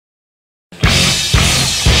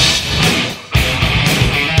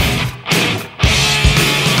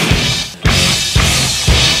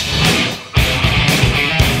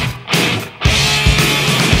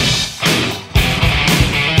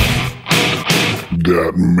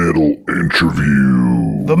That Metal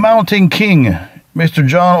Interview. The Mountain King, Mr.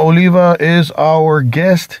 John Oliva, is our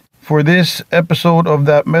guest for this episode of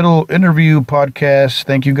That Metal Interview podcast.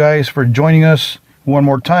 Thank you guys for joining us one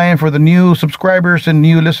more time. For the new subscribers and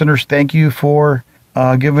new listeners, thank you for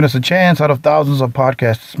giving us a chance out of thousands of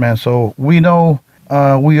podcasts, man. So we know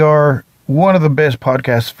we are one of the best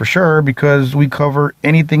podcasts for sure because we cover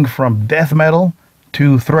anything from death metal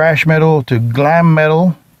to thrash metal to glam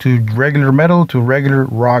metal to regular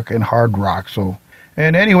rock and hard rock. So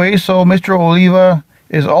Mr. Oliva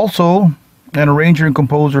is also an arranger and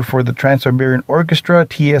composer for the Trans-Siberian Orchestra,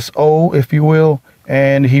 TSO, if you will.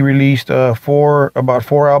 And he released about four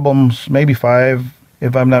albums, maybe five,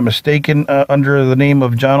 if I'm not mistaken, under the name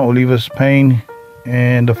of John Oliva's Pain.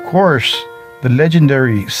 And of course, the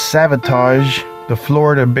legendary Savatage, the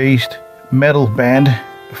Florida-based metal band,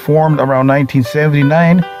 formed around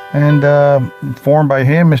 1979 and formed by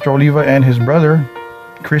him, Mr. Oliva, and his brother,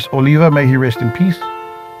 Chris Oliva, may he rest in peace.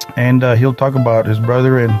 And he'll talk about his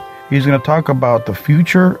brother, and he's going to talk about the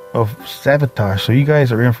future of Savatage. So you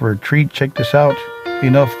guys are in for a treat. Check this out.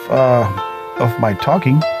 Enough of my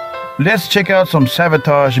talking. Let's check out some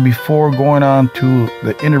Savatage before going on to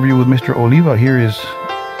the interview with Mr. Oliva. Here is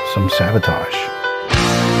some Savatage.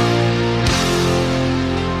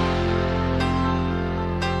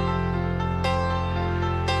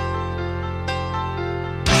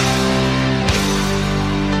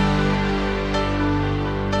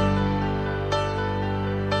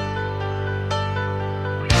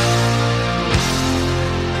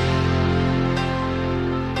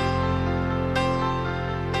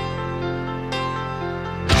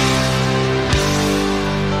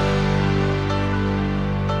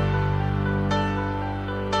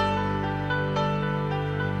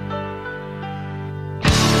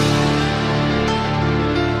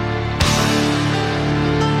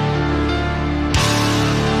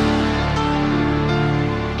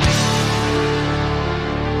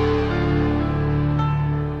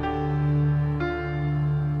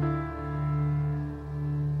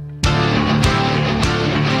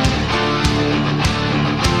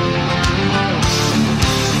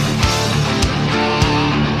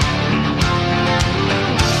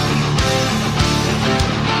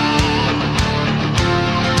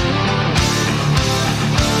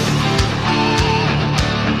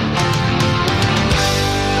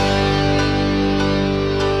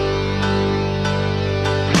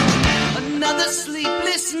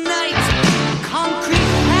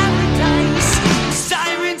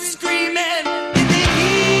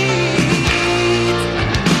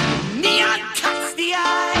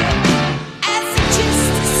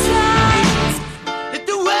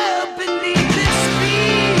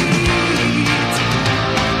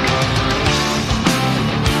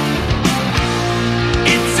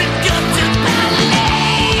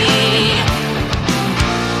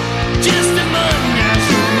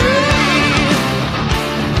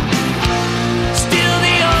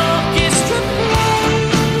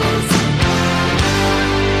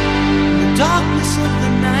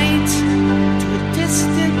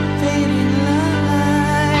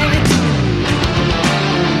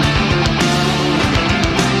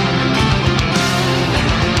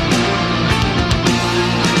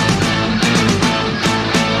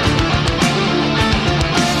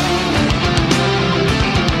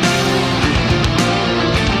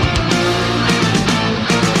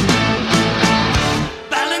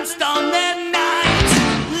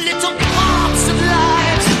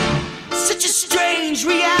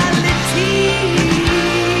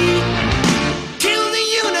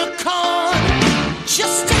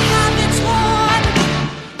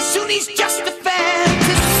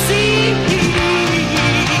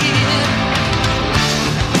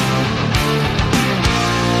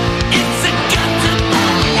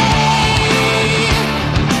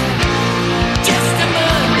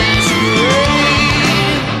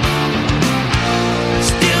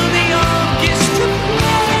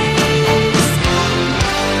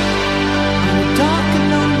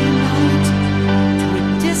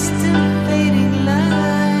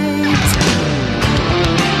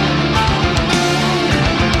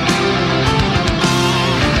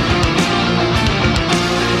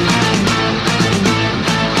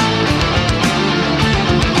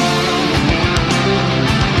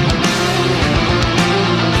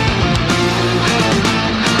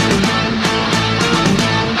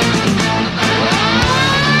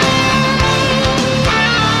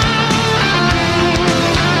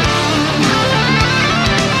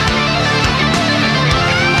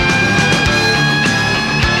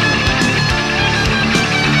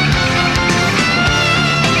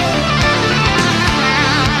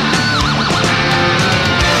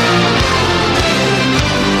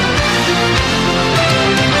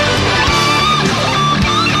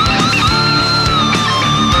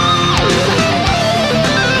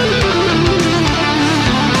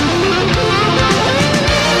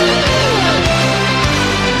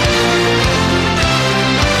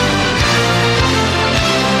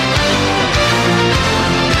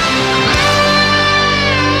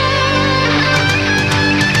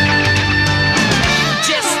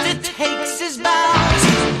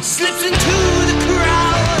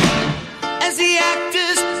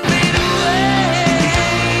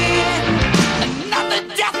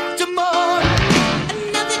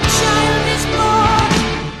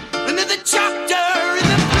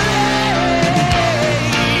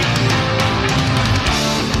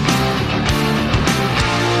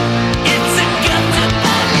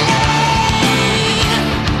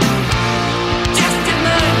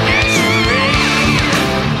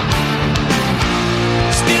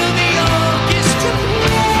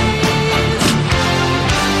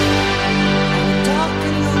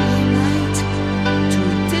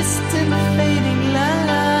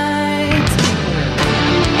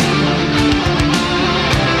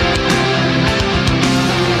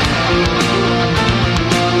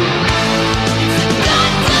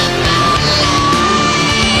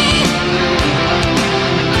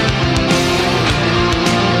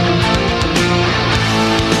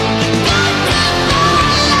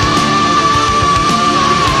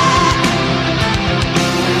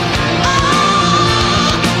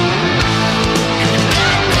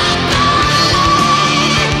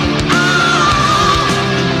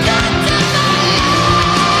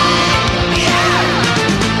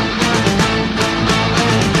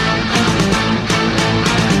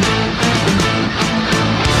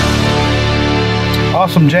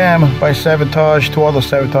 awesome jam by Savatage. To all the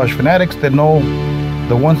Savatage fanatics that know,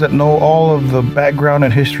 the ones that know all of the background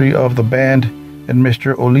and history of the band and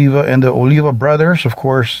Mr. Oliva and the Oliva brothers, of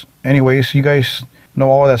course. Anyways, you guys know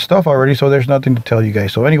all that stuff already, so there's nothing to tell you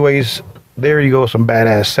guys. So anyways, there you go, some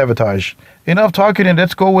badass Savatage. Enough talking, and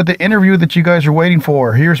let's go with the interview that you guys are waiting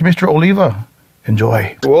for. Here's Mr. Oliva.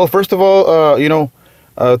 Enjoy. Well, first of all,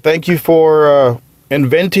 thank you for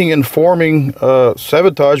inventing and forming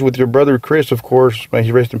Savatage with your brother Chris, of course. May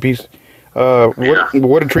he rest in peace.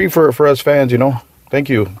 What a treat for us fans, Thank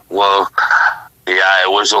you. Well, yeah, it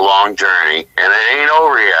was a long journey, and it ain't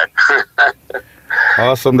over yet.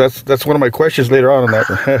 Awesome. That's one of my questions later on in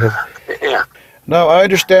that. Yeah. Now, I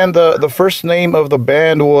understand the first name of the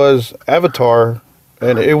band was Avatar,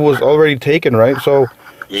 and it was already taken, right? So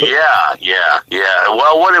Yeah.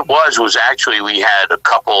 Well, what it was actually we had a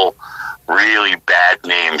couple really bad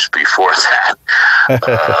names before that.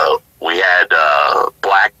 We had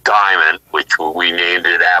Black Diamond, which we named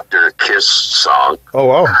it after a Kiss song. Oh,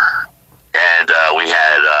 wow. And we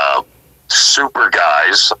had Super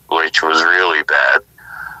Guys, which was really bad.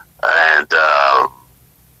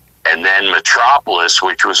 And then Metropolis,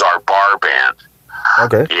 which was our bar band.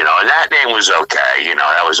 Okay. And that name was okay.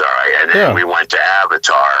 That was all right. And then we went to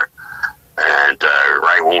Avatar. And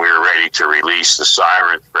right when we were ready to release the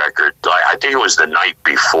Sirens record, I think it was the night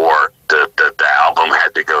before the album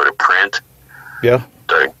had to go to print. Yeah.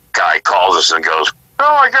 The guy calls us and goes,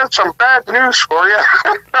 "Oh, I got some bad news for you.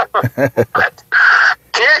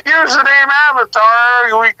 Can't use the name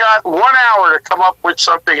Avatar. We got 1 hour to come up with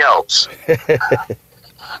something else."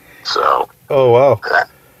 So. Oh, wow.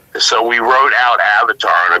 So we wrote out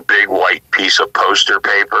Avatar on a big white piece of poster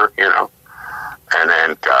paper, And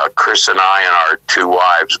then Chris and I and our two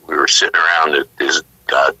wives, we were sitting around at this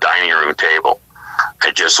dining room table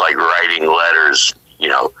and just like writing letters,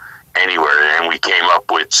 anywhere. And then we came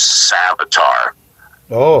up with Savatar.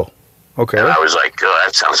 Oh, okay. And I was like, oh,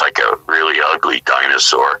 that sounds like a really ugly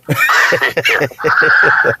dinosaur.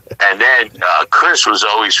 And then Chris was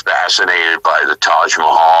always fascinated by the Taj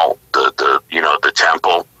Mahal, the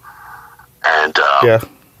temple. And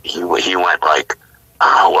he went like,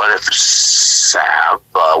 what if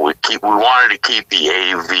we wanted to keep the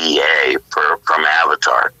AVA from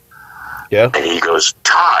Avatar. Yeah. And he goes,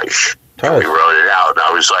 Taj. And we wrote it out. And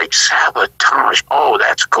I was like, Sabotage. Oh,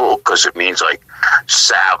 that's cool, because it means like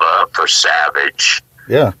Sava for savage.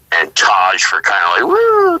 Yeah. And Taj for kind of like,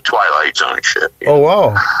 woo, Twilight Zone shit. Oh,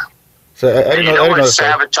 wow. So I didn't know what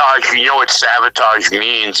sabotage? You know what sabotage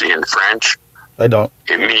means in French? I don't.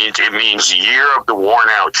 It means year of the worn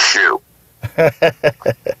out shoe.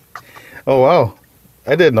 Oh, wow.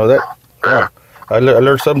 I didn't know that. Wow. I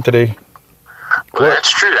learned something today. Well, that's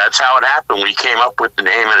true. That's how it happened. We came up with the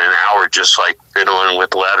name in an hour, just like fiddling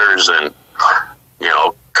with letters and,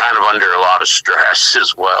 kind of under a lot of stress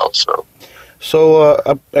as well. So,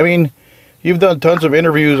 I mean, you've done tons of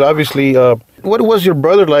interviews, obviously. What was your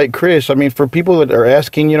brother like, Chris? I mean, for people that are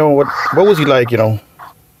asking, what was he like,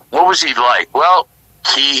 What was he like? Well,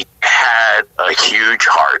 he had a huge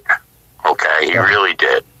heart. Okay, he really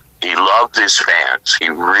did. He loved his fans. He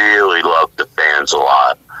really loved the fans a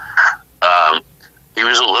lot. He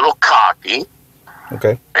was a little cocky.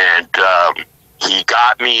 Okay. And he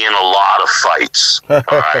got me in a lot of fights. All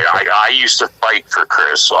right? I used to fight for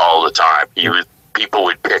Chris all the time. People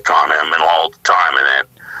would pick on him and all the time, and then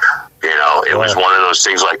it was one of those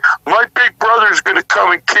things like, my big brother's going to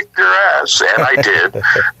come and kick your ass, and I did.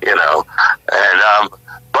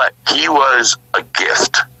 But he was a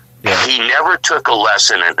gift. Yeah. He never took a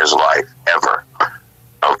lesson in his life, ever.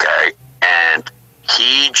 Okay? And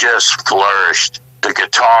he just flourished. The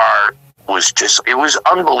guitar was it was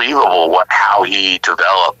unbelievable how he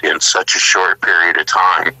developed in such a short period of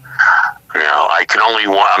time. I can only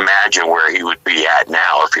imagine where he would be at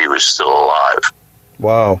now if he was still alive.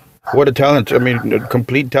 Wow. What a talent. I mean,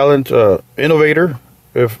 complete talent, innovator,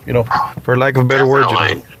 if, for lack of better words.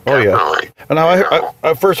 Oh, yeah. And now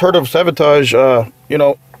I first heard of Savatage,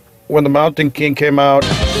 when the Mountain King came out.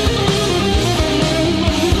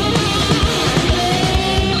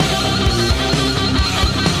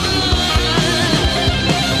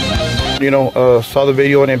 Saw the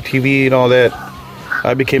video on MTV and all that.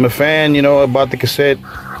 I became a fan, I bought the cassette,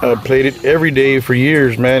 played it every day for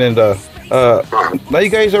years, man. And now you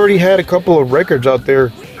guys already had a couple of records out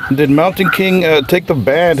there. Did Mountain King take the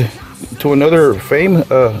band to another fame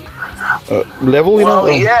level, Well,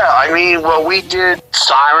 yeah. We did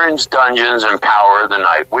Sirens, Dungeons, and Power of the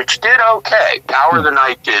Night, which did okay. Power of the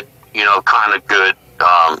Night did, kind of good.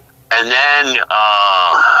 And then,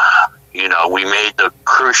 we made the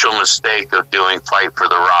crucial mistake of doing Fight for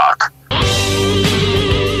the Rock.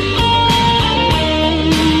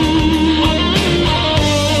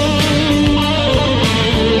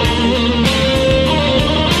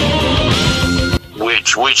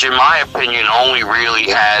 which in my opinion only really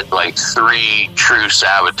had like 3 true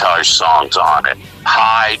Sabotage songs on it.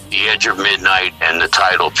 Hide, The Edge of Midnight, and the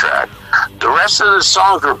title track. The rest of the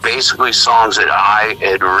songs were basically songs that I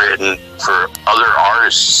had written for other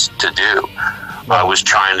artists to do. I was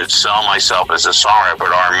trying to sell myself as a songwriter,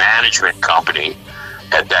 but our management company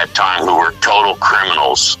at that time, who were total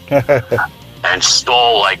criminals, and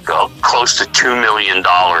stole like close to $2 million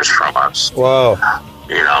from us. Wow.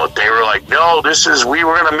 You know, they were like, no, we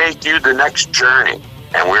were going to make you the next Journey.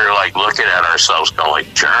 And we were like looking at ourselves going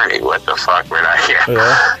like, Journey, what the fuck, we're not here.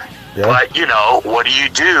 Yeah. Yeah. But, you know, what do you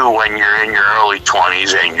do when you're in your early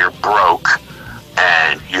 20s and you're broke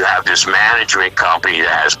and you have this management company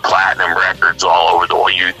that has platinum records all over the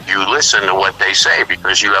world? You listen to what they say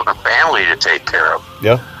because you have a family to take care of.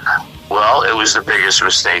 Yeah. Well, it was the biggest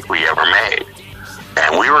mistake we ever made.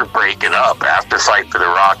 And we were breaking up. After Fight for the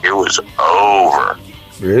Rock, it was over.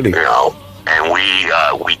 Really? You know, and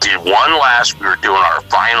we did one last, we were doing our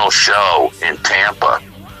final show in Tampa.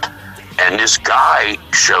 And this guy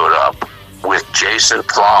showed up with Jason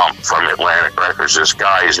Flom from Atlantic Records. This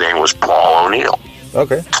guy, his name was Paul O'Neill.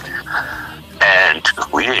 Okay. And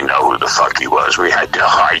we didn't know who the fuck he was. We had no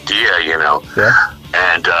idea, you know. Yeah.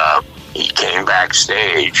 And he came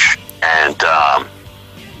backstage and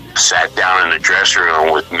sat down in the dressing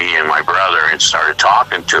room with me and my brother and started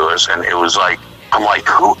talking to us. And it was like, I'm like,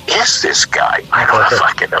 who is this guy? I don't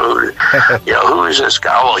fucking know. You know, who is this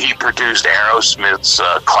guy? Well, he produced Aerosmith's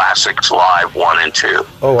Classics Live 1 and 2.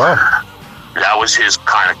 Oh, wow. That was his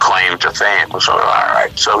kind of claim to fame. So, all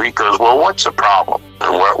right. So he goes, well, what's the problem?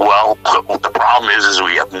 And the problem is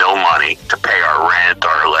we have no money to pay our rent,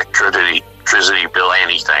 our electricity bill,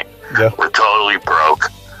 anything. Yeah. We're totally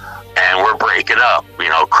broke. And we're breaking up. You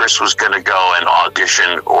know, Chris was going to go and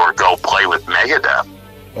audition or go play with Megadeth.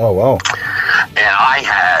 Oh, wow. And I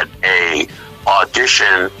had a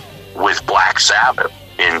audition with Black Sabbath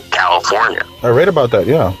in California. I read about that,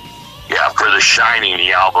 yeah. Yeah, for The Shining,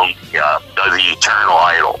 the album, The Eternal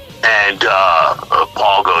Idol. And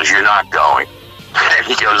Paul goes, you're not going. And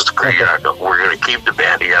he goes, we're going to keep the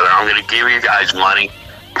band together. I'm going to give you guys money,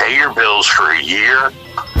 pay your bills for a year.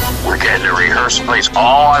 We're getting a rehearsal place.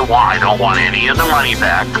 All I want, I don't want any of the money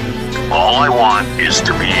back. All I want is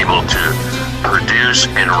to be able to produce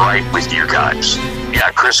and write with you guys.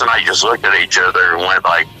 Yeah, Chris and I just looked at each other and went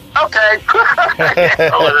like, okay.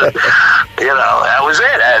 You know, that was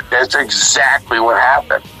it. That's exactly what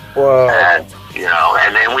happened. Wow. And, you know,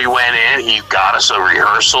 and then we went in. He got us a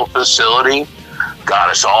rehearsal facility,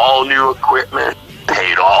 got us all new equipment,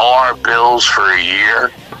 paid all our bills for a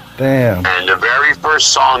year. Damn. And the very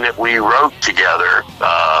first song that we wrote together,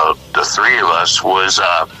 the three of us, was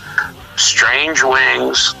Strange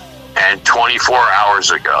Wings and 24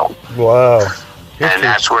 Hours Ago. Wow. And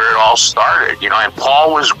that's where it all started, you know. And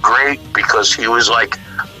Paul was great because he was like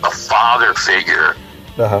a father figure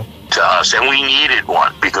to us, and we needed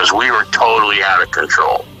one because we were totally out of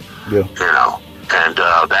control. Yeah. You know, and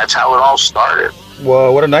that's how it all started.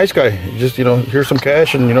 Well, what a nice guy. Just, you know, here's some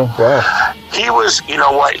cash and, you know, wow. He was, you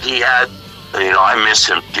know what, he had, you know, I miss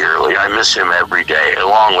him dearly. I miss him every day,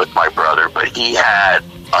 along with my brother, but he had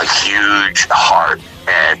a huge heart,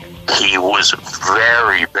 and he was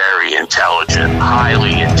very, very intelligent,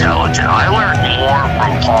 highly intelligent. I learned more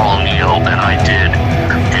from Paul O'Neill than I did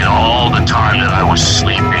in all the time that I was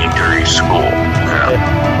sleeping during school.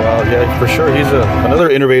 Yeah. Well, yeah, for sure. He's another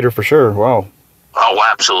innovator for sure. Wow. Oh,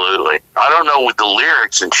 absolutely. I don't know, with the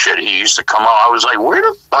lyrics and shit, he used to come out. I was like, where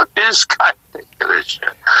the fuck did this guy think of this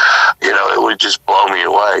shit? You know, it would just blow me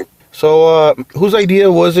away. So, whose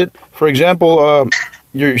idea was it? For example,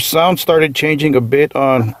 your sound started changing a bit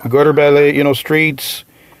on Gutter Ballet, you know, Streets,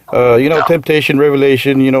 you know, Temptation,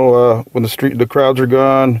 Revelation, you know, when the crowds are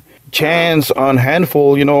gone. Chance on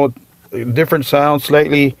Handful, you know, different sounds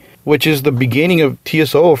slightly, which is the beginning of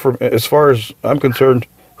TSO, as far as I'm concerned.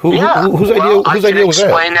 Whose idea was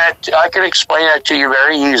that? I can explain that to you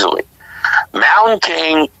very easily. Mountain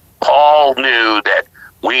King, Paul knew that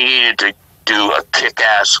we needed to do a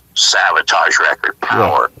kick-ass Sabotage record,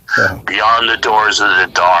 Power. Yeah. Beyond the Doors of the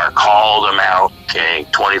Dark, Call Them Out, King,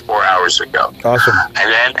 24 Hours Ago. Awesome.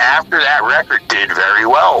 And then after that record did very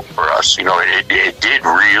well for us. You know, it did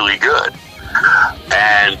really good.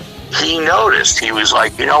 And he noticed, he was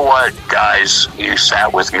like, you know what, guys, he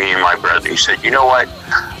sat with me and my brother, he said, you know what,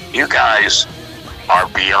 you guys are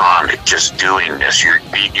beyond just doing this. You're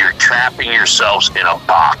trapping yourselves in a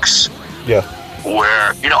box. Yeah.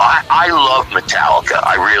 Where, you know, I love Metallica.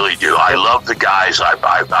 I really do. I love the guys.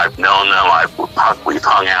 I've known them. We've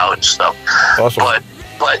hung out and stuff. Awesome.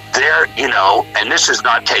 But they're, you know, and this is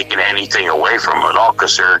not taking anything away from them at all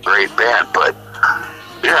because they're a great band, but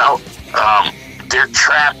they're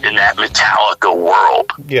trapped in that Metallica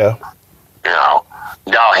world. Yeah.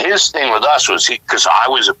 Now his thing with us was because I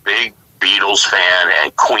was a big Beatles fan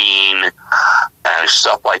and Queen and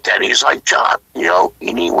stuff like that. And he's like, John,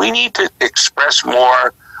 we need to express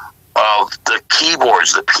more of the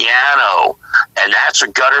keyboards, the piano, and that's a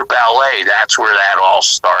gutter ballet. That's where that all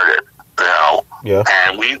started. Yeah.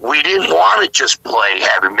 And we didn't want to just play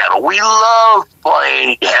heavy metal. We loved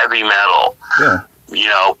playing heavy metal. Yeah.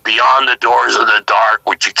 Beyond the Doors of the Dark,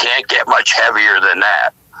 which you can't get much heavier than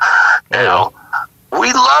that.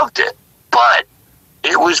 We loved it, but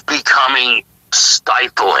it was becoming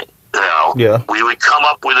stifling. Yeah. We would come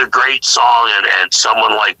up with a great song, and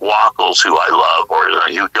someone like Wackles, who I love, or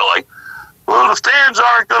you'd go like, well, the fans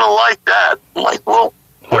aren't going to like that. I'm like, well,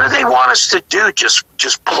 what do they want us to do? Just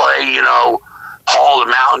play, Hall of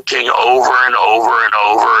the Mountain King over and over and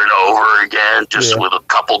over and over again, just with a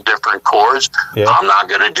couple different chords? Yeah. I'm not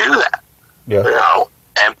going to do that. Yeah.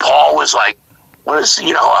 And Paul was like, what is,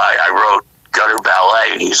 I wrote Gutter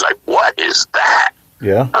Ballet, and he's like, what is that?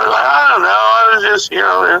 Yeah. I was like, I don't know. I was just,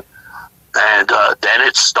 and then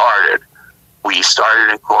it started. We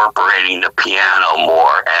started incorporating the piano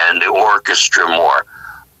more and the orchestra more.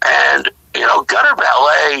 And, Gutter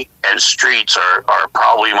Ballet and Streets are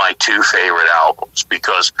probably my two favorite albums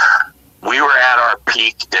because we were at our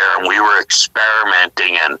peak there and we were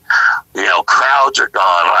experimenting and, crowds are gone.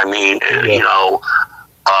 I mean,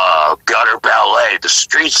 Gutter Ballet, the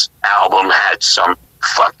Streets album had some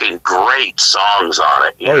fucking great songs on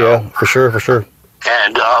it. Yeah, for sure.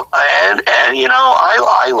 And I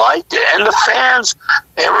liked it. And the fans,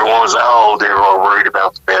 everyone was like, they were all worried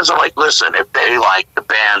about the fans. I'm like, listen, if they like the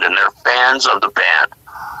band and they're fans of the band,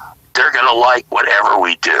 they're going to like whatever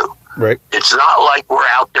we do. Right. It's not like we're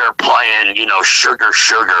out there playing, Sugar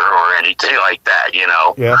or anything like that, Yeah.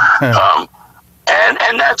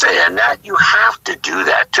 And that's it. And that you have to do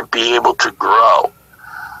that to be able to grow,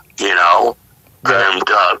 Yeah. And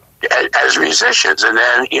as musicians. And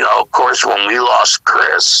then, of course, when we lost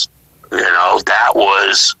Chris, that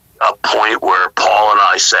was a point where Paul and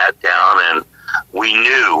I sat down and we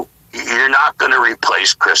knew you're not going to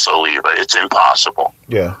replace Chris Oliva. It's impossible.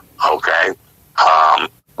 Yeah. Okay.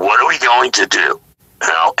 What are we going to do?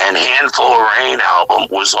 And Handful of Rain album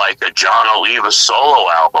was like a John Oliva solo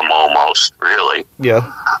album almost, really.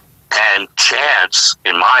 Yeah. And Chance,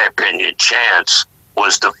 in my opinion, Chance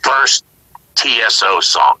was the first TSO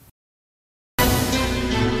song.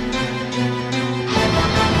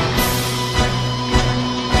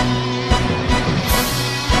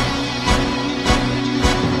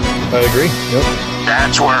 I agree. Yep.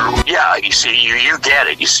 That's where, you see, you get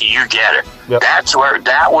it. You get it. Yep.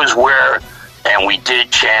 That was where, and we did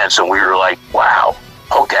Chance, and we were like, wow,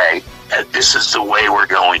 okay, this is the way we're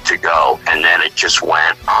going to go. And then it just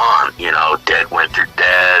went on, Dead Winter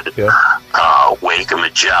Dead, Wake of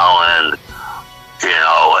Magellan,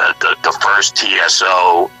 the first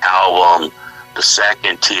TSO album, the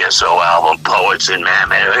second TSO album, Poets and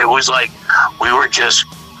Madmen. It was like we were just,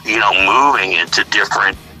 moving into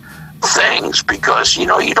different things because, you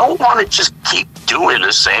don't want to just keep doing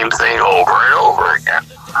the same thing over and over again.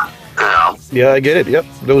 Yeah, I get it. Yep.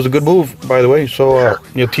 That was a good move, by the way. So,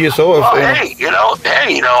 TSO. I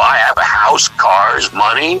have a house, cars,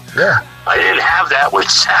 money. Yeah. I didn't have that with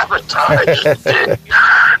Sabotage.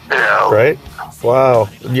 Right. Wow.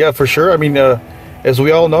 Yeah, for sure. I mean, as we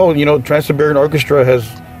all know, Trans-Siberian Orchestra has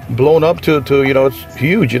blown up to it's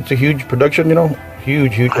huge. It's a huge production,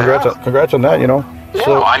 huge. Congrats on that,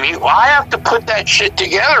 So, I have to put that shit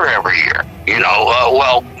together every year.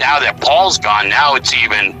 Well, now that Paul's gone, now it's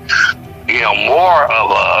even, more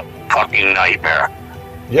of a fucking nightmare.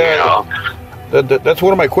 Yeah. That's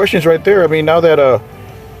one of my questions right there. I mean, now that,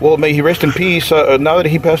 may he rest in peace. Now that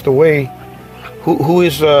he passed away, who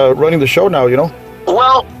is running the show now?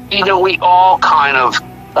 Well, we all kind of,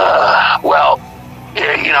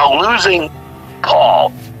 losing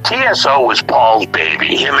Paul. TSO was Paul's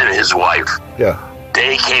baby, him and his wife. Yeah.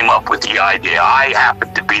 They came up with the idea. I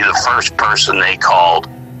happened to be the first person they called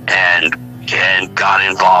and got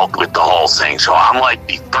involved with the whole thing. So I'm like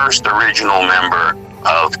the first original member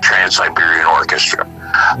of Trans-Siberian Orchestra.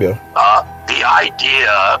 Yeah. The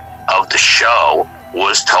idea of the show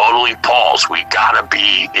was totally Paul's.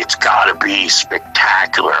 It's gotta be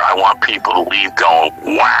spectacular. I want people to leave going,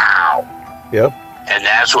 wow. Yep. And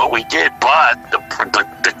that's what we did. But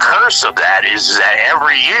the curse of that is that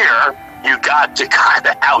every year you got to kind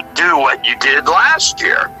of outdo what you did last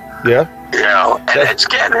year. Yeah. And it's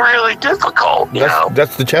getting really difficult,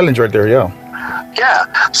 That's the challenge right there, yeah. Yeah.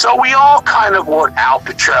 So we all kind of went Al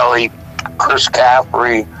Pitrelli, Chris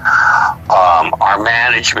Caffrey, our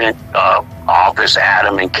management office,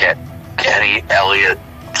 Adam and Kenny Elliott,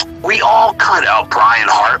 we all kind of, Brian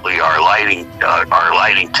Hartley, our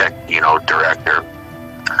lighting tech, director,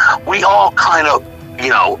 we all kind of,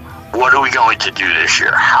 what are we going to do this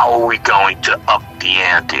year? How are we going to up the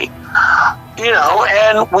ante?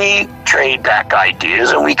 And we trade back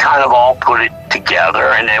ideas, and we kind of all put it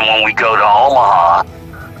together. And then when we go to Omaha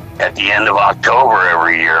at the end of October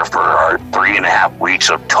every year for our 3.5 weeks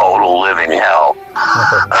of total living hell,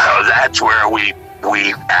 that's where we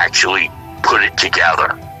actually put it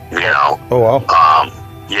together. Oh wow.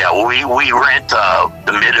 We rent the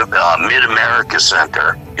Mid America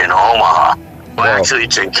Center in Omaha. Well, actually,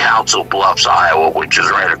 it's in Council Bluffs, Iowa, which is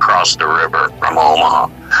right across the river from Omaha.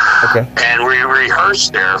 Okay. And we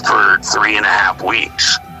rehearsed there for 3.5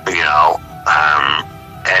 weeks.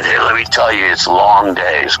 And here, let me tell you, it's long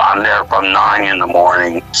days. I'm there from 9 in the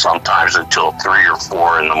morning, sometimes until 3 or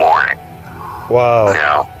 4 in the morning.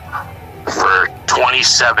 Wow. For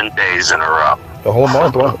 27 days in a row. The whole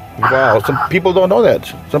month. Wow. Some people don't know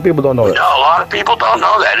that. No, a lot of people don't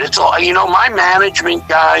know that. It's all, my management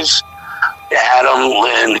guys, Adam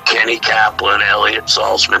Lind, Kenny Kaplan, Elliot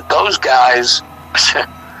Salzman, those guys,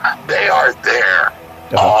 they are there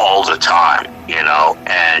all the time,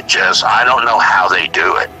 and just, I don't know how they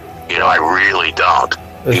do it. I really don't.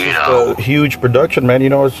 It's just a huge production, man.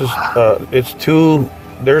 It's just, it's two,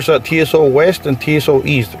 there's a TSO West and TSO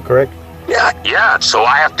East, correct? Yeah. So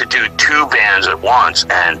I have to do 2 bands at once,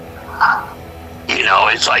 and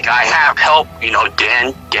it's like I have help.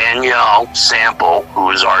 Danielle Sample,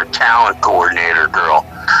 who is our talent coordinator girl,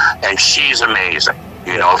 and she's amazing.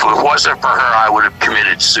 If it wasn't for her, I would have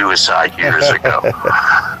committed suicide years ago.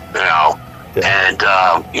 Yeah. And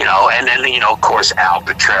and then of course Al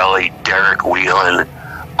Petrelli, Derek Whelan,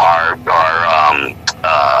 our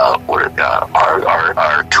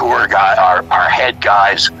tour guy, our head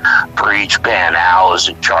guys for each band. Al is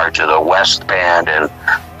in charge of the West band, and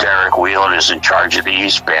Derek Whelan is in charge of the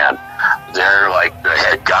East band. They're like the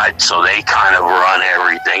head guys, so they kind of run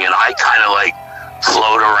everything, and I kind of like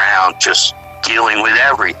float around just dealing with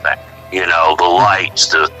everything. The lights,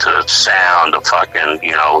 the sound, the fucking,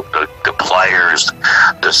 the players,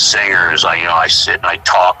 the singers. I sit and I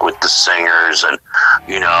talk with the singers, and,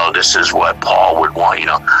 this is what Paul would want, and,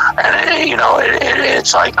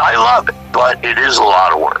 it's like, I love it, but it is a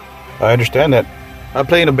lot of work. I understand that. I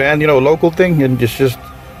play in a band, local thing, and it's just,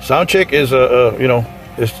 sound check is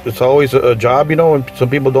it's always a job, and some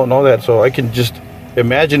people don't know that, so I can just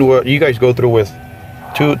imagine what you guys go through with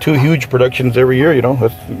two huge productions every year.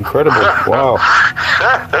 That's incredible. Wow.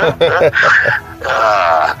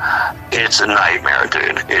 It's a nightmare,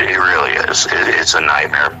 dude. It really is. It's a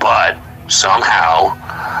nightmare, but somehow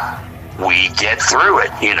we get through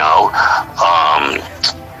it.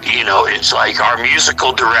 It's like our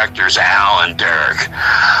musical directors, Al and Derek,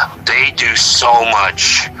 they do so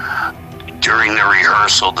much during the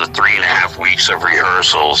rehearsal, the 3.5 weeks of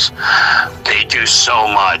rehearsals. They do so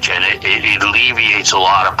much, and it alleviates a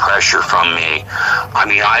lot of pressure from me.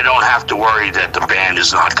 I don't have to worry that the band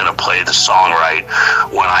is not going to play the song right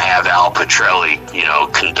when I have Al Petrelli,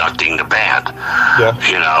 conducting the band. Yeah.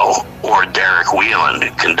 Or Derek Whelan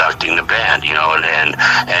conducting the band,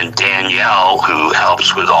 and Danielle, who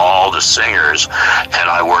helps with all the singers, and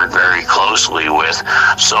I work very closely with.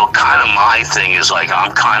 So kind of my thing is like,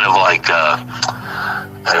 I'm kind of like, I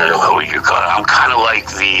don't know what you call it. I'm kind of like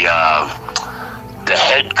the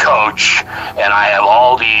head coach, and I have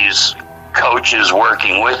all these coaches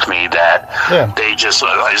working with me that they just,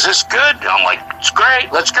 is this good? I'm like, it's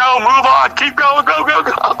great. Let's go. Move on. Keep going. Go.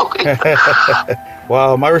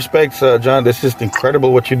 Wow, my respects, John. This is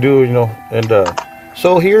incredible what you do, And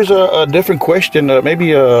so here's a different question.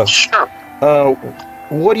 Sure.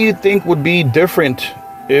 What do you think would be different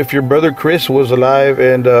if your brother Chris was alive,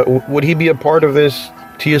 and would he be a part of this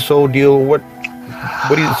TSO deal? What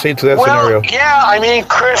do you say to that scenario? Yeah,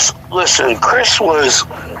 Chris was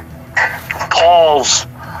Paul's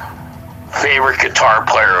favorite guitar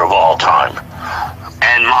player of all time,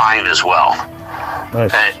 and mine as well.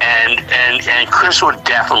 Nice. And Chris would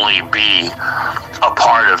definitely be a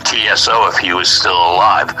part of TSO if he was still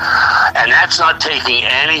alive. And that's not taking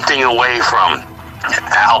anything away from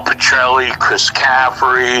Al Petrelli, Chris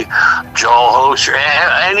Caffrey, Joel Hoster,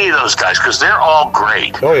 any of those guys, because they're all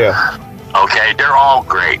great. Oh, yeah. Okay, they're all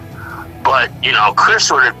great. But, Chris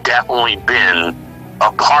would have definitely been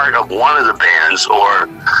a part of one of the bands, or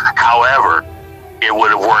however it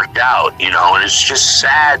would have worked out, and it's just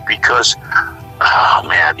sad because, oh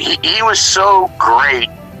man, he was so great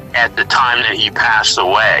at the time that he passed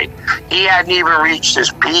away. He hadn't even reached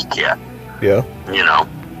his peak yet. Yeah.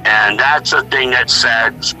 And that's the thing that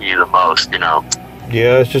saddens me the most, you know.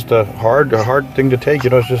 Yeah, it's just a hard thing to take. You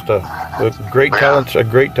know, it's just a great talent.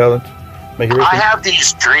 I have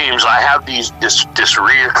these dreams. I have this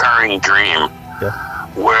reoccurring dream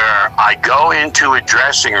where I go into a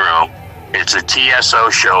dressing room. It's a TSO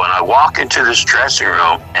show, and I walk into this dressing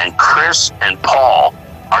room, and Chris and Paul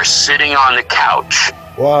are sitting on the couch.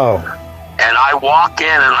 Wow. And I walk in,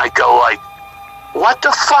 and I go like, what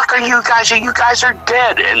the fuck are you guys? You guys are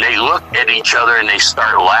dead. And they look at each other and they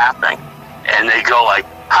start laughing. And they go like,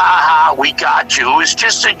 ha ha, we got you. It was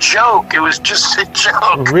just a joke. It was just a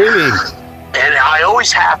joke. Really? And I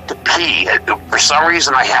always have to pee. For some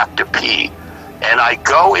reason, I have to pee. And I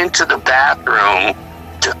go into the bathroom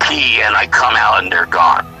to pee, and I come out and they're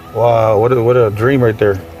gone. Wow, what a dream right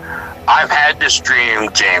there. I've had this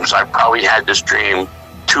dream, James. I've probably had this dream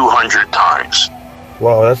 200 times.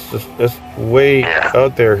 Wow, that's way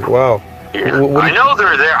out there. Wow. Yeah. I know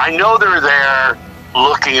they're there. I know they're there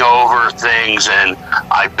looking over things, and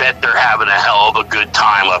I bet they're having a hell of a good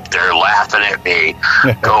time up there laughing at me,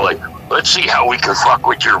 going, let's see how we can fuck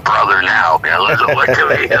with your brother now. Yeah, let's look at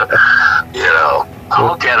me. You know,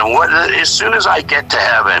 I'll get him. As soon as I get to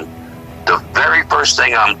heaven, the very first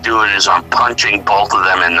thing I'm doing is I'm punching both of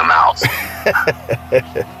them in the mouth.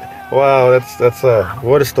 Wow, that's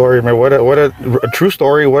what a story, man. What a true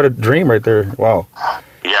story. What a dream right there. Wow.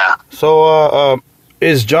 Yeah. So,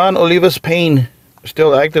 is John Oliva's Pain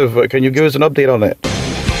still active? Can you give us an update on that?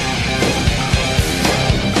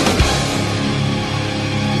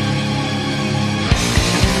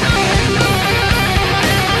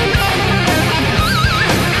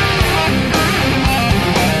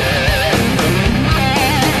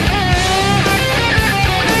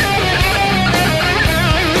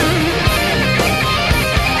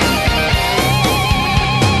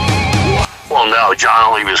 No, John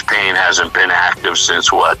Oliva's Pain hasn't been active since,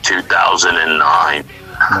 2009?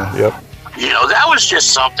 Yep. You know, that was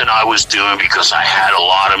just something I was doing because I had a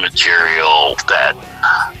lot of material that,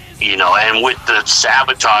 you know, and with the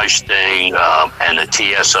Sabotage thing and the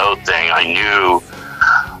TSO thing, I knew,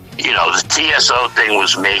 you know, the TSO thing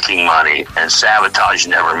was making money and Sabotage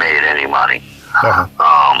never made any money.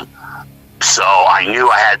 Uh-huh. So I knew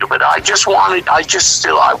I had to, but I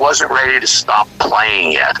wasn't ready to stop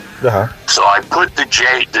playing yet. Uh-huh. So I put the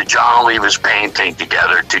John Oliva's Pain thing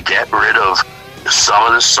together to get rid of some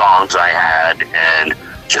of the songs I had and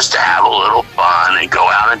just to have a little fun and go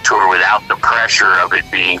out and tour without the pressure of it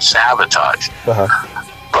being Sabotage. Uh-huh.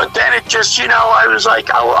 But then it just, you know, I was like,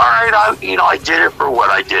 oh, all right, I did it for what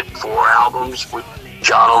I did, 4 albums with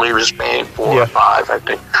John Oliva's Pain, 4 or 5, I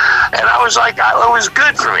think. And I was like, it was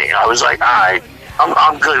good for me. I was like, all right,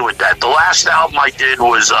 I'm good with that. The last album I did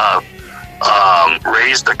was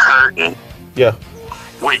Raise the Curtain. Yeah.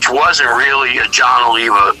 Which wasn't really a John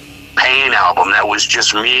Oliva Pain album. That was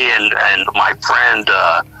just me and my friend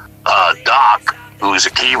Doc, who's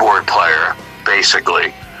a keyboard player,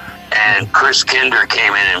 basically. And Chris Kinder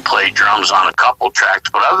came in and played drums on a couple tracks.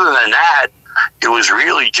 But other than that, it was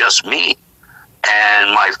really just me. And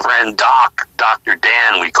my friend Doc, Dr.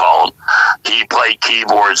 Dan, we call him, he played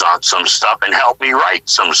keyboards on some stuff and helped me write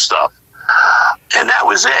some stuff. And that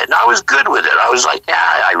was it. And I was good with it. I was like,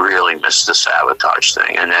 yeah, I really missed the Sabotage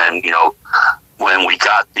thing. And then, you know, when we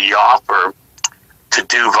got the offer to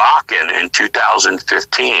do Wacken in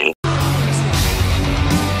 2015,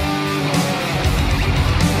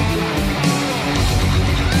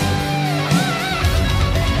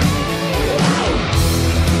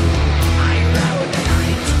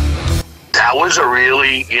 that was a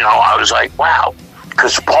really, you know, I was like, wow.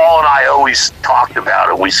 Because Paul and I always talked about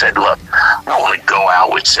it. We said, look, I don't want to go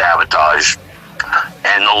out with Sabotage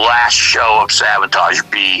and the last show of Sabotage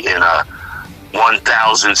be in a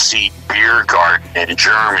 1,000-seat beer garden in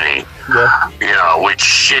Germany, you know, with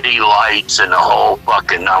shitty lights and the whole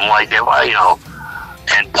fucking, I'm like, if I, you know,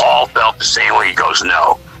 and Paul felt the same way. He goes,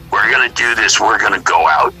 no, we're going to do this. We're going to go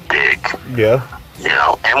out big. Yeah. You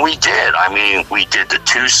know, and we did. I mean, we did the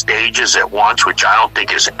 2 stages at once, which I don't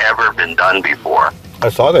think has ever been done before. I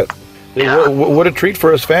saw that. Yeah. What a treat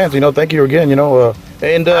for us fans. You know, thank you again, you know.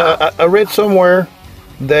 I read somewhere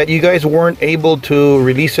that you guys weren't able to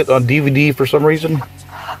release it on DVD for some reason.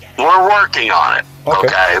 We're working on it.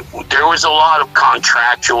 Okay. There was a lot of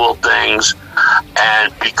contractual things,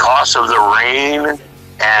 and because of the rain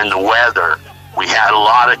and the weather, we had a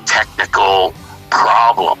lot of technical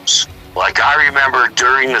problems. Like I remember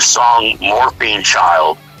during the song Morphine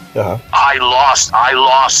Child, I lost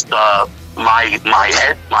my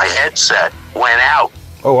headset went out.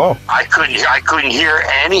 Oh wow! I couldn't hear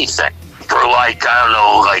anything for like, I don't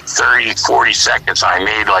know, like 30, 40 seconds, I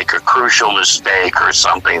made like a crucial mistake or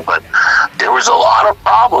something. But there was a lot of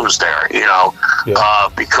problems there,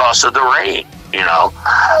 because of the rain,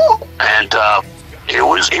 and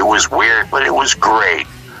it was weird, but it was great.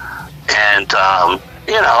 And,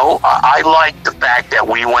 I like the fact that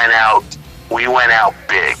we went out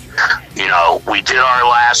big. We did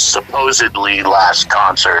our supposedly last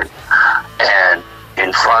concert, and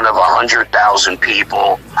in front of 100,000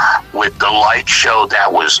 people with the light show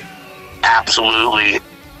that was absolutely,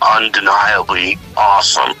 undeniably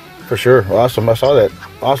awesome. For sure. Awesome. I saw that.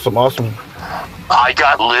 Awesome. I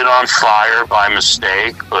got lit on fire by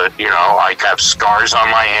mistake, but, I have scars on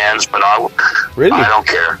my hands, but I don't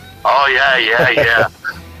care. Oh, yeah.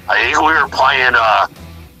 I think we were playing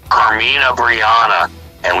Carmina Brianna,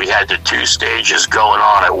 and we had the two stages going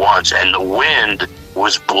on at once, and the wind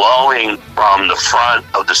was blowing from the front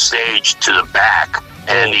of the stage to the back,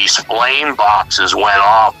 and these flame boxes went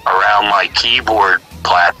off around my keyboard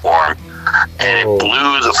platform, and it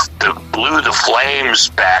blew the flames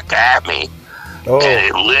back at me,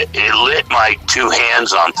 and it lit my two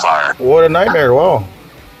hands on fire. What a nightmare! Wow.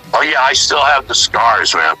 Oh yeah, I still have the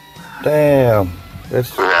scars, man. Damn,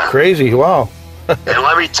 that's crazy. Wow. And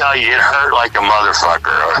let me tell you, it hurt like a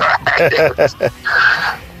motherfucker.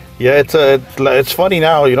 Yeah, it's funny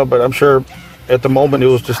now, but I'm sure at the moment it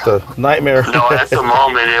was just a nightmare. No, at the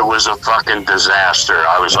moment it was a fucking disaster.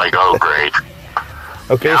 I was like, oh, great.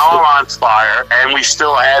 Okay. Now I'm on fire, and we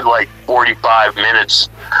still had like 45 minutes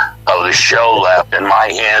of the show left, and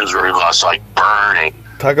my hands were just like burning.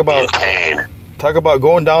 Talk about in pain. Talk about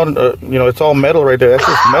going down. It's all metal right there. That's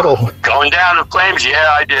just metal. Going down in flames.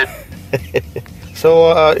 Yeah, I did.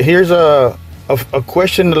 So here's a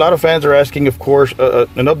question a lot of fans are asking, of course,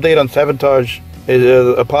 an update on Savatage,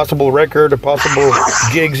 a possible record, a possible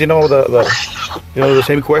gigs, the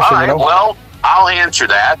same question, All right, well, I'll answer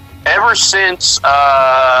that. Ever since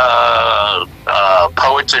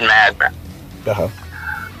Poets and Madmen,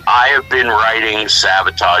 I have been writing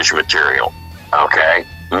Savatage material, okay?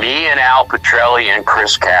 Me and Al Petrelli and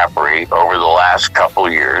Chris Capri, over the last couple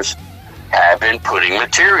of years, have been putting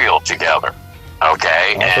material together.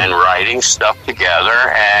 Okay, awesome. And writing stuff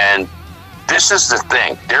together, and this is the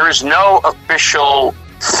thing. There is no official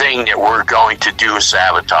thing that we're going to do a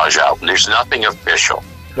Savatage album. There's nothing official.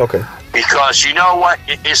 Okay. Because you know what?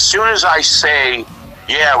 As soon as I say,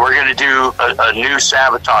 yeah, we're going to do a new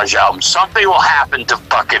Savatage album, something will happen to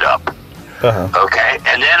fuck it up. Okay?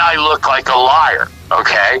 And then I look like a liar.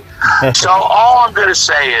 Okay? So all I'm going to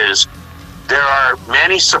say is there are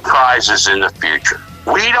many surprises in the future.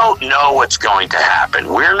 We don't know what's going to happen.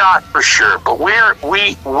 We're not for sure, but we're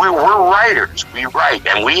writers. We write,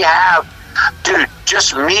 and we have, dude,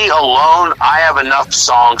 just me alone, I have enough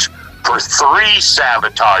songs for 3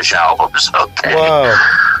 Savatage albums, okay? Wow.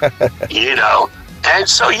 And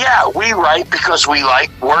so, yeah, we write because we like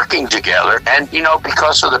working together, and,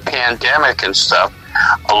 because of the pandemic and stuff,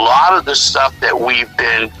 a lot of the stuff that we've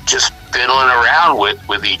been just fiddling around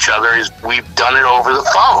with each other is we've done it over the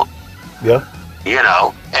phone. Yeah.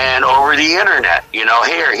 And over the internet, here,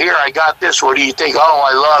 I got this. What do you think? Oh,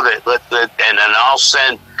 I love it. And then I'll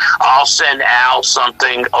send Al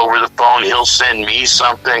something over the phone. He'll send me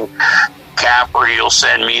something. Capri will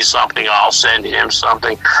send me something. I'll send him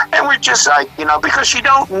something. And we're just like, because you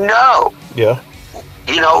don't know. Yeah.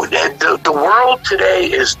 The world today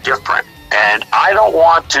is different. And I don't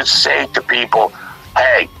want to say to people,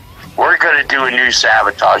 hey, we're going to do a new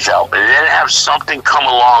Savatage album, and then have something come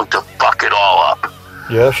along to fuck it all up.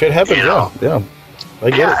 Yeah, shit happens, yeah. I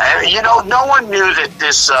get it. And, no one knew that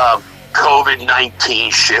this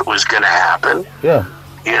COVID-19 shit was going to happen. Yeah.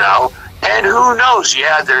 And who knows?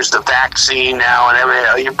 Yeah, there's the vaccine now and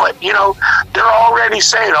everything, but, they're already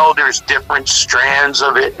saying, there's different strands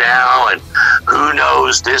of it now, and who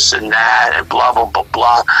knows this and that, and blah, blah, blah,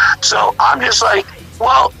 blah. So I'm just like,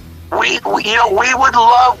 well, we would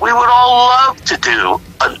all love to do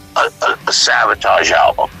a Savatage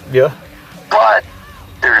album. Yeah. But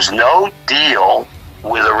there's no deal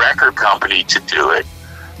with a record company to do it.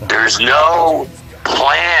 There's no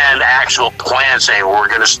actual plan saying we're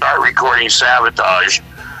going to start recording Savatage.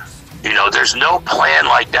 There's no plan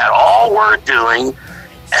like that. All we're doing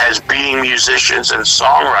as being musicians and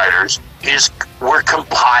songwriters is we're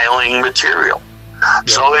compiling material. Yeah.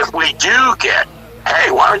 So if we do get,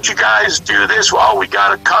 hey, why don't you guys do this? Well, we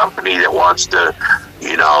got a company that wants to,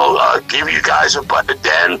 give you guys but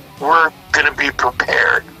then we're going to be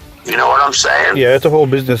prepared. You know what I'm saying? Yeah, it's a whole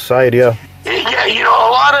business side, yeah. Yeah,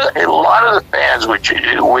 a lot of the fans, which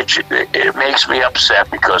it makes me upset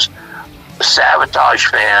because Savatage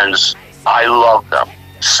fans, I love them.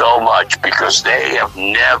 so much because they have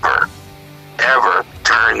never, ever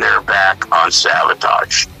turned their back on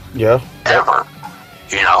Savatage. Yeah. Ever.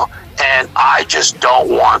 You know? And I just don't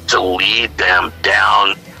want to lead them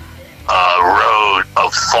down a road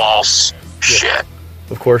of false shit.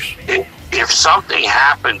 Of course. If something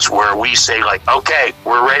happens where we say, like, okay,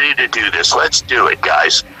 we're ready to do this, let's do it,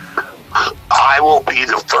 guys. I will be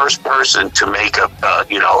the first person to make a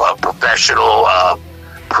professional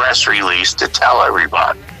press release to tell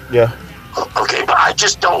everybody. Yeah. Okay, but I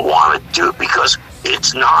just don't want to do it because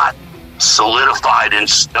it's not solidified in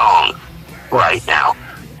stone right now.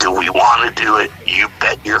 Do we want to do it? You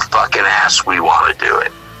bet your fucking ass we want to do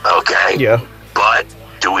it. Okay? Yeah. But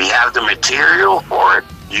do we have the material for it?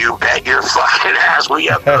 You bet your fucking ass we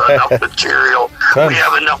have enough material. We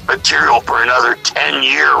have enough material for another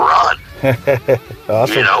 10-year run.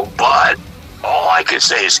 Awesome. You know, but all I can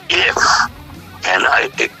say is if, and I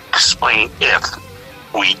explain if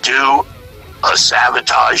we do a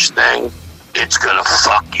Savatage thing, it's gonna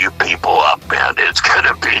fuck you people up, man. It's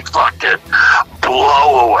gonna be fucking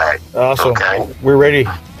blow away. Awesome. Okay? We're ready.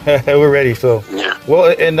 We're ready. So, yeah.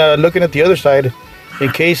 Well, and looking at the other side,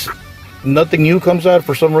 in case nothing new comes out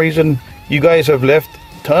for some reason, you guys have left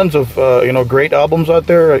tons of great albums out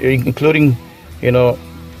there, including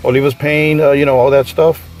Oliva's Pain, all that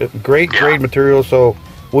stuff. Great material. So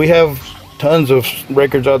we have tons of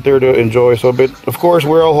records out there to enjoy. So, but of course,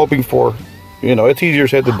 we're all hoping for, it's easier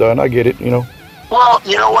said than done. I get it. Well,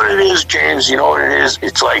 you know what it is, James. You know what it is.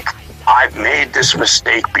 It's like I've made this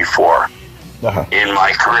mistake before in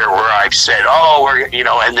my career where I've said,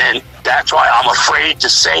 and then that's why I'm afraid to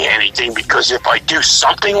say anything, because if I do,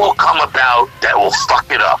 something will come about that will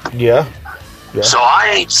fuck it up. Yeah. So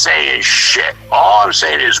I ain't saying shit. All I'm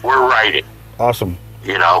saying is we're writing. Awesome.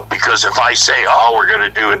 Because if I say, we're going to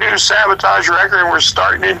do a new Savatage record and we're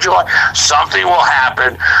starting in July, something will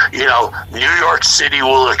happen. New York City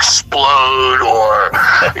will explode, or,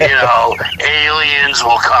 aliens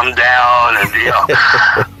will come down. And,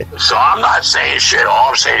 so I'm not saying shit. All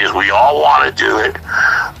I'm saying is we all want to do it.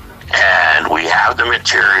 And we have the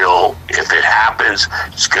material. If it happens,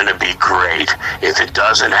 it's going to be great. If it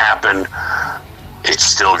doesn't happen, it's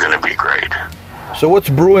still going to be great. So what's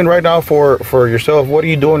brewing right now for yourself? What are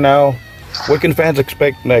you doing now? What can fans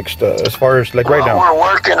expect next as far as right now? We're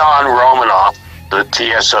working on Romanoff, the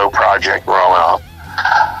TSO project Romanoff.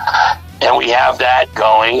 And we have that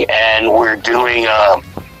going, and we're doing,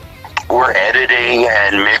 we're editing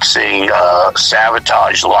and mixing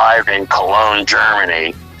Savatage live in Cologne,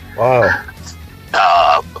 Germany. Wow.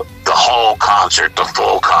 The whole concert, the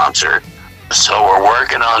full concert. So we're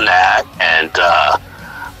working on that, and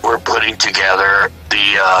we're putting together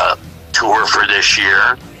the tour for this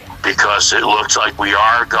year, because it looks like we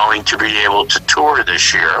are going to be able to tour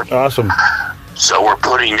this year. Awesome. So we're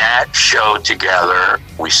putting that show together.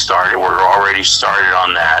 We're already started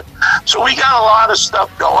on that. So we got a lot of stuff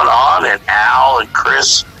going on, and Al and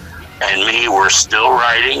Chris and me, we're still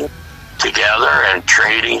writing together and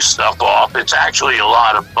trading stuff off. It's actually a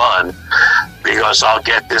lot of fun, because I'll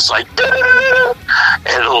get this and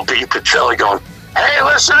it'll be Petrilli going, "Hey,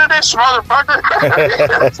 listen to this, motherfucker."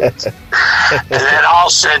 And then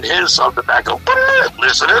I'll send him something back, go,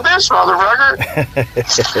 "Listen to this, motherfucker."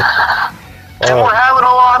 And we're having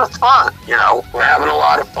a lot of fun, we're having a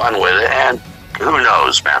lot of fun with it, and who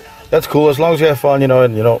knows, man. That's cool, as long as you have fun,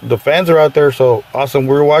 and the fans are out there, so awesome.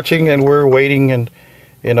 We're watching and we're waiting, and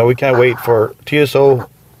we can't wait for TSO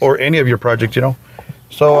or any of your projects, So,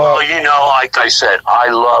 well, like I said, I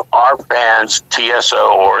love our fans,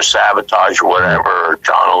 TSO or Savatage or whatever, or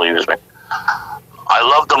John Oliva's band. I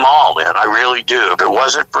love them all, man. I really do. If it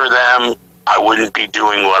wasn't for them, I wouldn't be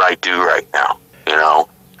doing what I do right now,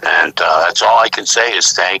 And that's all I can say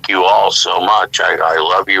is thank you all so much. I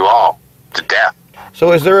love you all to death.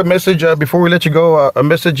 So is there a message, before we let you go, a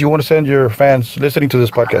message you want to send your fans listening to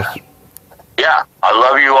this podcast? Yeah, I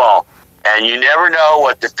love you all. And you never know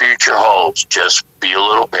what the future holds. Just be a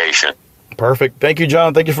little patient. Perfect. Thank you,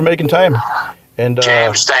 John. Thank you for making time. And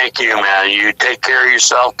James, thank you, man. You take care of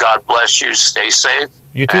yourself. God bless you. Stay safe.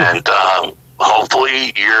 You too. And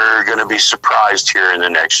hopefully you're going to be surprised here in the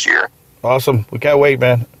next year. Awesome. We can't wait,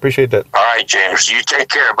 man. Appreciate that. All right, James. You take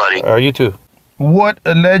care, buddy. You too. What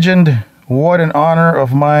a legend. What an honor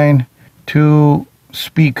of mine to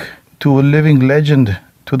speak to a living legend,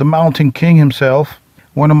 to the Mountain King himself.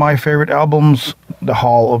 One of my favorite albums, The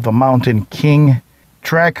Hall of the Mountain King.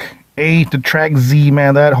 Track A to track Z,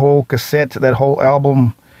 man, that whole cassette, that whole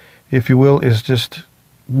album, if you will, is just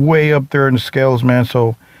way up there in the scales, man.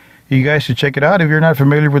 So you guys should check it out if you're not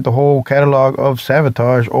familiar with the whole catalog of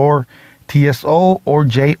Savatage or TSO or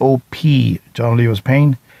JOP, John Oliva's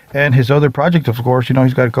Pain. And his other project, of course,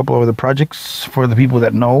 he's got a couple of other projects for the people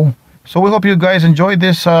that know. So we hope you guys enjoyed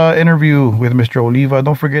this interview with Mr. Oliva.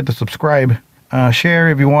 Don't forget to subscribe. Share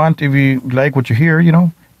if you want, if you like what you hear,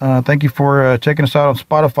 Thank you for checking us out on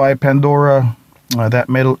Spotify, Pandora, That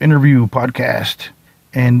Metal Interview podcast.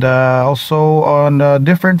 And also on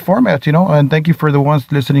different formats, And thank you for the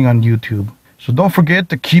ones listening on YouTube. So don't forget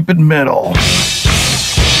to keep it metal.